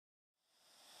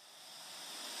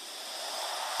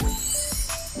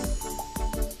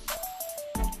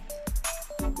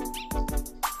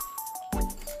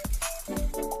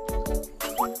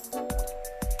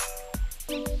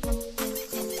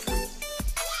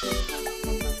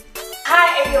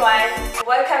everyone,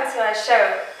 welcome to our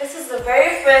show. This is the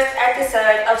very first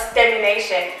episode of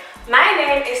STEAMI-NATION. My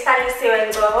name is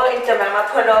Talisiwe Ngobo Intomama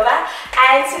Polova,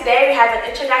 and today we have an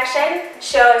introduction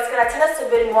show. It's going to tell us a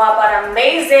bit more about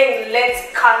amazing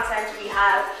lit content we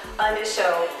have on the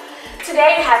show.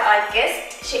 Today we have our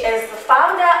guest. She is the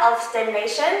founder of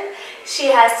STEAMI-NATION.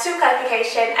 She has 2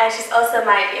 qualifications and she's also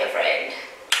my dear friend.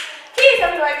 Please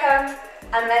help me welcome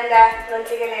Amanda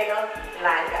Lontigalelo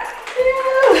Langa.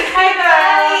 Hi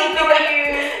guys! How are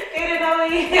you? Good, how are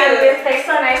you? I'm good, thanks.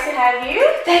 So nice to have you.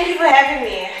 Thank you for having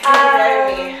me.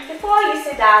 Before you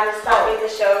sit down and start with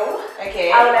the show,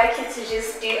 okay, I would like you to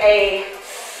just do a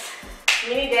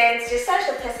mini dance, just such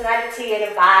a personality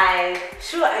and a vibe.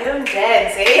 Sure, I don't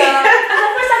dance, eh? So,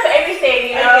 first time for everything,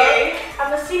 you know. Okay.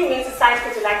 I'm assuming it's a science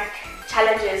because you like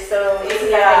challenges, so this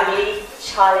is like a mini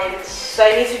challenge. So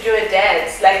I need to do a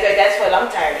dance, like do a dance for a long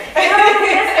time. No,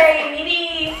 just a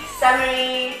mini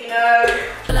summary, you know,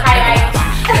 highlights.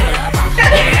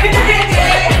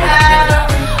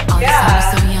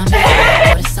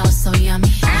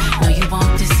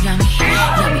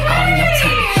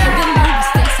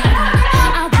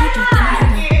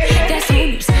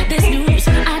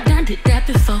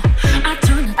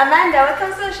 Amanda,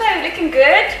 welcome to the show. You're looking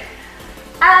good.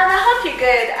 I hope you're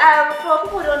good. For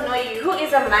people who don't know you, who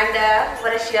is Amanda?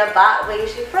 What is she about? Where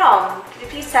is she from? Could you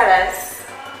please tell us?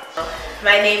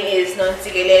 My name is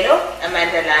Nontsigelelo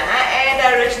Amanda Lana, and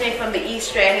I originate from the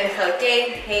East Rand in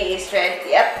Gauteng. Hey East Rand,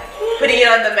 yep, putting it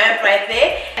on the map right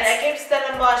there. And I came to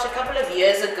Stellenbosch a couple of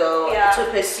years ago to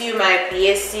pursue my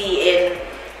BSc in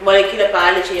molecular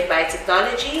biology and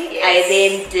biotechnology. Yes. I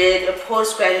then did a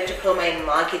postgraduate diploma in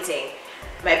marketing.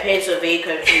 My parents were very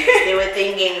confused. They were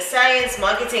thinking science,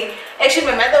 marketing. Actually,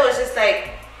 my mother was just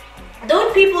like,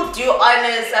 don't people do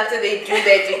honors after they do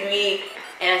their degree?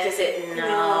 And I just said,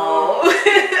 no.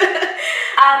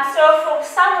 So for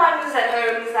someone who's at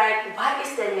home who's like, what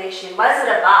is STEAMI-NATION? What is it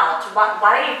about? What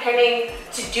are you planning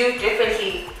to do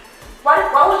differently?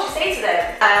 What would you say to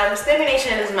them?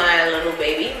 STEAMI-NATION is my little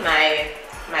baby, my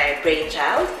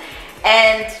brainchild.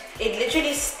 And it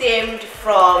literally stemmed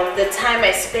from the time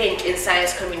I spent in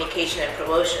science communication and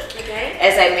promotion. Okay.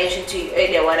 As I mentioned to you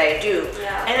earlier, what I do.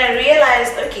 Yeah. And I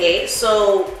realized, okay,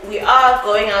 so we are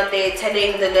going out there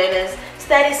telling the learners,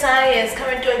 study science, come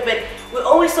and do it, but we're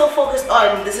always so focused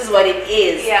on this is what it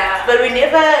is. Yeah. But we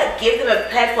never give them a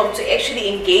platform to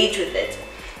actually engage with it.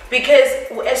 Because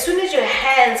as soon as your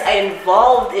hands are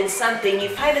involved in something, you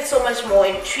find it so much more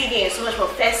intriguing and so much more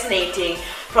fascinating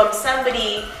from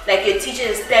somebody like your teacher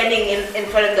is standing in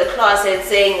front of the class and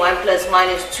saying 1 + 1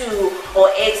 is 2 or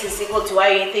x is equal to y.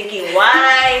 You're thinking,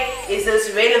 why is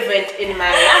this relevant in my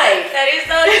life? That is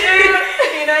so true.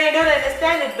 You know, you don't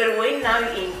understand it, but when now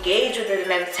you engage with it,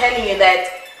 and I'm telling you that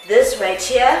this right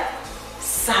here,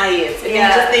 science, and you're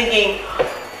just thinking,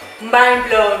 Mind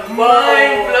blown.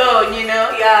 Mind blown, you know?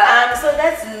 Yeah. So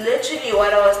that's literally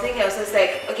what I was thinking. I was just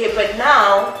like, okay, but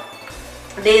now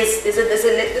there's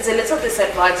a little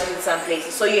disadvantage in some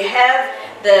places. So you have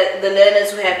the learners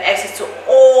who have access to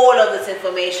all of this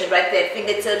information right at their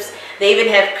fingertips. They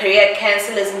even have career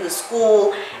counselors in the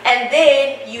school. And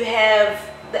then you have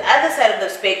the other side of the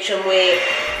spectrum where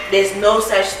there's no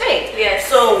such thing. Yes.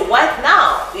 So what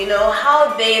now? You know,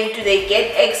 how then do they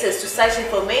get access to such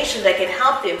information that can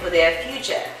help them for their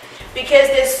future? Because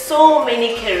there's so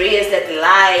many careers that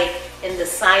lie in the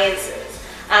sciences.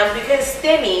 Because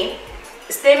STEMI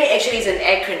actually is an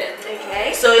acronym.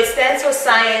 Okay. So it stands for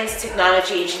Science,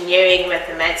 Technology, Engineering,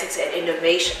 Mathematics, and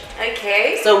Innovation.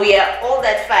 Okay. So we are all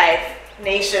that 5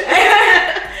 nation.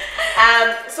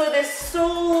 So there's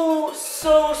so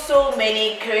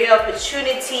many career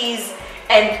opportunities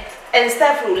and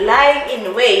stuff lying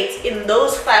in wait in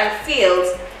those 5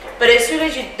 fields. But as soon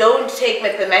as you don't take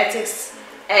mathematics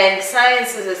and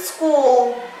sciences at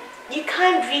school, you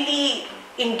can't really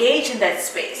engage in that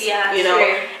space. Yeah, you know.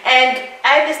 true. And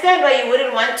I understand why you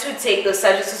wouldn't want to take those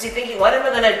subjects because you're thinking, what am I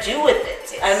gonna do with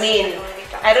it? I mean,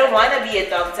 I don't want to be a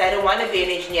doctor, I don't want to be an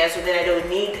engineer, so then I don't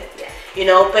need it. Yeah. You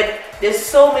know, but there's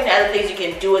so many other things you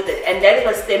can do with it, and that is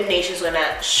what STEAMI-NATION is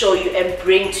gonna show you and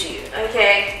bring to you.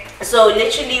 Okay. So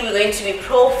literally we're going to be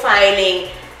profiling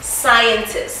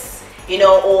scientists, you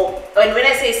know, and when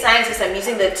I say scientists, I'm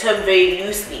using the term very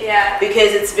loosely,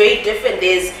 because it's very different.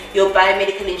 There's your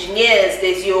biomedical engineers,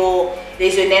 there's your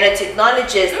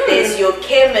nanotechnologists, there's your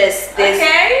chemists,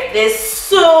 there's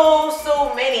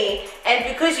so many, and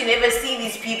because you never see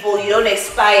these people, you don't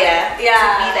aspire to be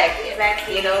like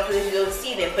them, you know, because you don't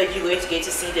see them, but you're going to get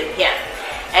to see them here,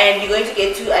 and you're going to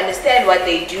get to understand what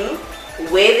they do,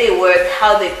 where they work,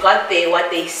 how they got there, what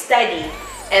they study.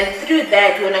 And through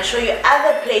that, we're going to show you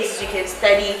other places you can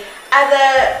study,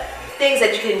 other things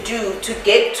that you can do to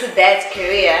get to that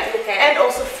career, and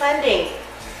also funding.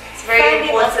 It's very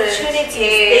important. Opportunities,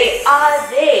 they are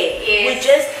there. We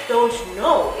just don't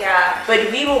know.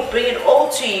 But we will bring it all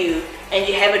to you, and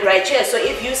you have it right here. So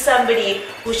if you're somebody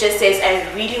who just says,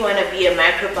 I really want to be a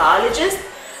microbiologist,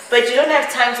 but you don't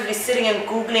have time to be sitting and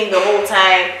Googling the whole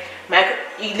time,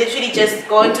 you literally just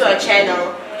go into our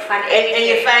channel and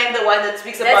you find the one that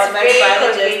speaks about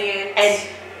microbiology, and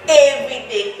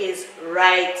everything is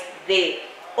right there.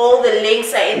 All the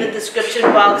links are in the description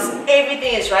box.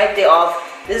 Everything is right there of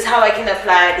this is how I can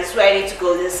apply, this is where I need to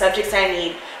go, this is subjects I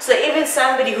need. So even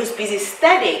somebody who's busy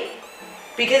studying,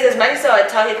 because as much as our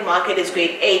target market is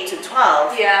grade 8 to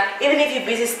 12, even if you're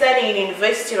busy studying in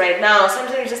university right now,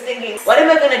 sometimes you're just thinking, what am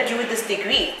I going to do with this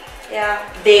degree?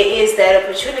 There is that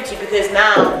opportunity, because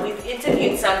now we've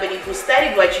interviewed somebody who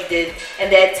studied what you did,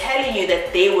 and they're telling you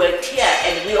that they worked here,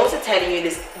 and we're also telling you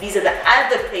these are the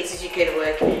other places you can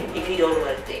work if you don't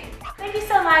work there. Thank you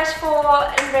so much for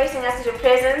embracing us with your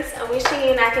presence, and wishing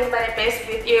you nothing but the best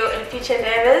with you in future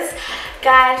endeavors.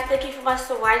 Guys, thank you so much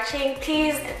for watching.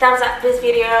 Please thumbs up this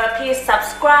video, please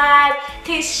subscribe,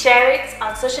 please share it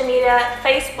on social media,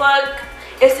 Facebook,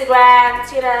 Instagram,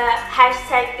 Twitter,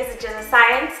 hashtag is it just a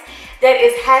science. That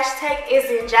is hashtag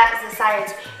isn't just a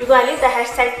science. You're going to leave the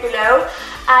hashtag below.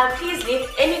 Please leave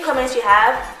any comments you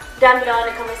have down below in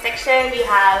the comment section. We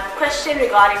have questions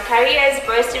regarding careers,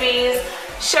 bursaries,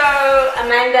 show,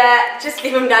 Amanda, just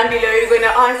leave them down below. We're going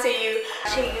to answer you.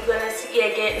 You're going to see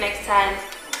you again next time.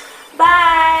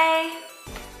 Bye.